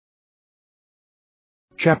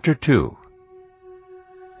Chapter 2.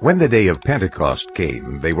 When the day of Pentecost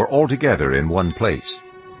came, they were all together in one place.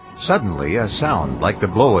 Suddenly a sound like the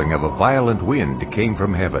blowing of a violent wind came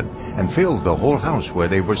from heaven, and filled the whole house where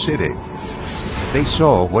they were sitting. They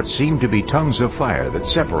saw what seemed to be tongues of fire that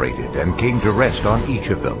separated and came to rest on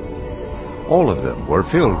each of them. All of them were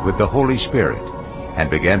filled with the Holy Spirit,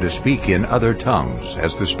 and began to speak in other tongues,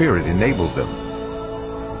 as the Spirit enabled them.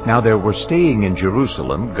 Now there were staying in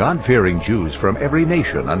Jerusalem God-fearing Jews from every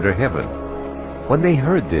nation under heaven. When they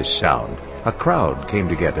heard this sound, a crowd came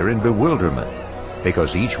together in bewilderment,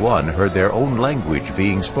 because each one heard their own language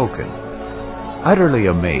being spoken. Utterly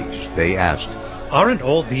amazed, they asked, "Aren't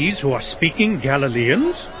all these who are speaking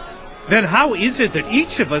Galileans? Then how is it that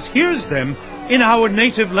each of us hears them in our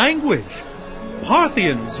native language?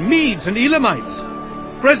 Parthians, Medes, and Elamites,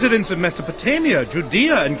 residents of Mesopotamia,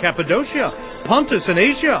 Judea and Cappadocia, Pontus and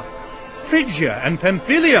Asia, Phrygia and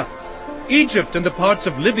Pamphylia, Egypt and the parts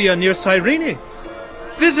of Libya near Cyrene,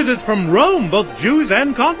 visitors from Rome, both Jews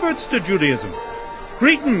and converts to Judaism,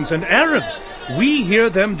 Cretans and Arabs, we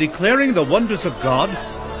hear them declaring the wonders of God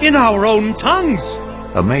in our own tongues."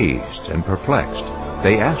 Amazed and perplexed,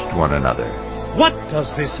 they asked one another, "What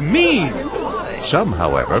does this mean?" Some,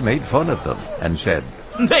 however, made fun of them and said,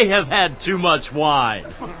 "They have had too much wine."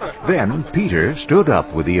 Then Peter stood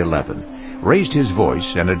up with the 11, raised his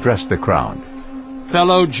voice, and addressed the crowd.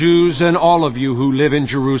 "Fellow Jews and all of you who live in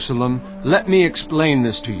Jerusalem, let me explain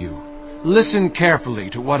this to you. Listen carefully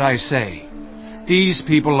to what I say. These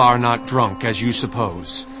people are not drunk, as you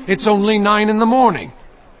suppose. It's only 9 in the morning.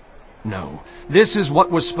 No, this is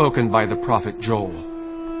what was spoken by the prophet Joel.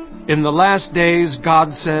 In the last days,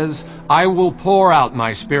 God says, I will pour out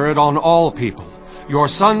my Spirit on all people. Your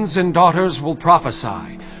sons and daughters will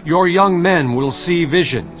prophesy. Your young men will see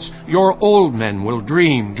visions. Your old men will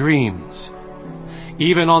dream dreams.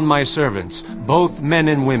 Even on my servants, both men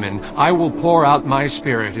and women, I will pour out my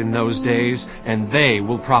Spirit in those days, and they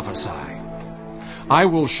will prophesy. I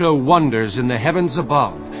will show wonders in the heavens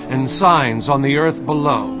above, and signs on the earth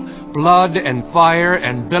below, blood and fire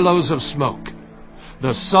and billows of smoke.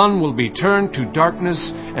 The sun will be turned to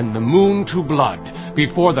darkness and the moon to blood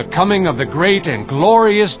before the coming of the great and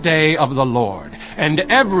glorious day of the Lord, and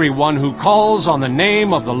everyone who calls on the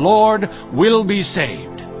name of the Lord will be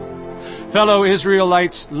saved. Fellow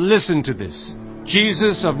Israelites, listen to this.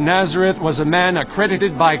 Jesus of Nazareth was a man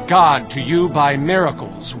accredited by God to you by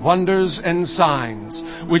miracles, wonders, and signs,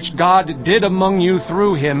 which God did among you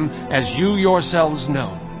through him, as you yourselves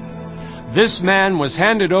know. This man was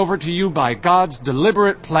handed over to you by God's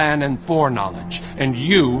deliberate plan and foreknowledge, and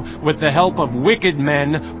you, with the help of wicked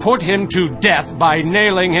men, put him to death by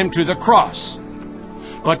nailing him to the cross.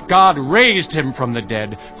 But God raised him from the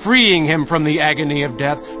dead, freeing him from the agony of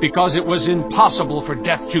death, because it was impossible for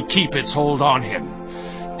death to keep its hold on him.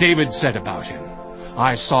 David said about him,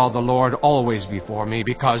 I saw the Lord always before me,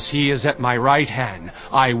 because he is at my right hand.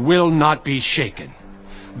 I will not be shaken.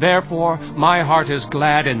 Therefore, my heart is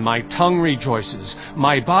glad and my tongue rejoices.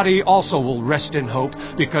 My body also will rest in hope,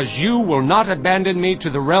 because you will not abandon me to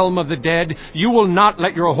the realm of the dead. You will not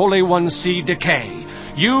let your Holy One see decay.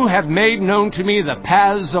 You have made known to me the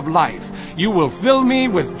paths of life. You will fill me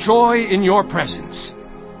with joy in your presence.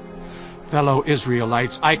 Fellow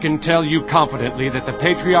Israelites, I can tell you confidently that the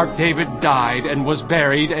patriarch David died and was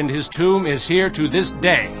buried, and his tomb is here to this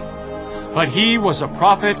day. But he was a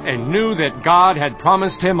prophet and knew that God had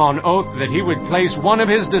promised him on oath that he would place one of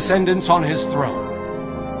his descendants on his throne.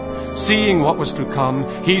 Seeing what was to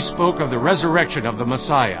come, he spoke of the resurrection of the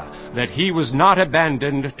Messiah, that he was not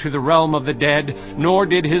abandoned to the realm of the dead, nor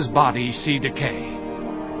did his body see decay.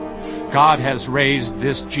 God has raised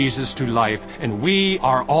this Jesus to life, and we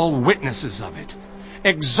are all witnesses of it.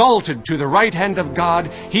 Exalted to the right hand of God,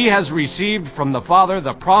 he has received from the Father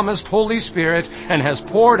the promised Holy Spirit, and has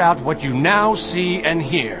poured out what you now see and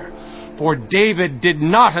hear. For David did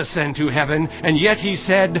not ascend to heaven, and yet he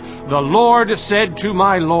said, The Lord said to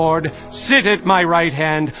my Lord, Sit at my right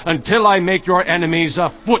hand, until I make your enemies a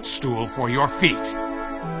footstool for your feet.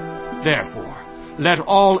 Therefore, let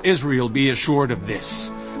all Israel be assured of this.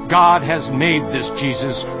 God has made this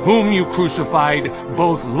Jesus, whom you crucified,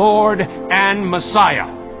 both Lord and Messiah.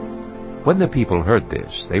 When the people heard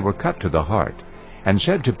this, they were cut to the heart, and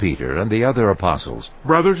said to Peter and the other apostles,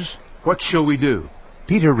 Brothers, what shall we do?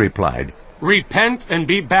 Peter replied, Repent and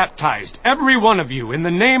be baptized, every one of you, in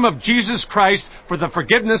the name of Jesus Christ, for the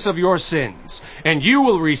forgiveness of your sins, and you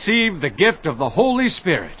will receive the gift of the Holy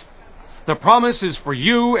Spirit. The promise is for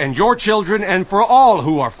you and your children, and for all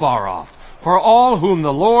who are far off, for all whom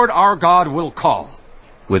the Lord our God will call.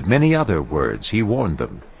 With many other words he warned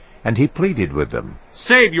them, and he pleaded with them,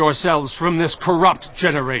 "Save yourselves from this corrupt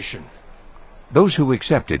generation." Those who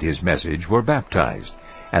accepted his message were baptized,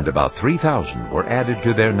 and about 3,000 were added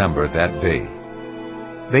to their number that day.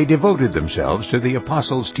 They devoted themselves to the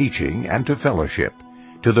apostles' teaching and to fellowship,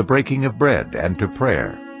 to the breaking of bread and to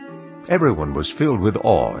prayer. Everyone was filled with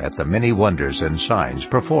awe at the many wonders and signs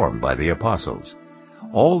performed by the apostles.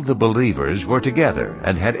 All the believers were together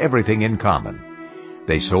and had everything in common.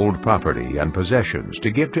 They sold property and possessions to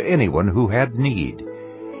give to anyone who had need.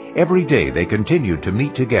 Every day they continued to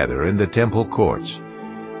meet together in the temple courts.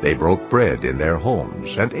 They broke bread in their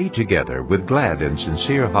homes and ate together with glad and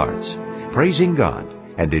sincere hearts, praising God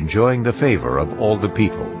and enjoying the favor of all the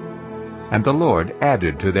people. And the Lord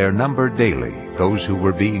added to their number daily those who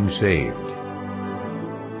were being saved.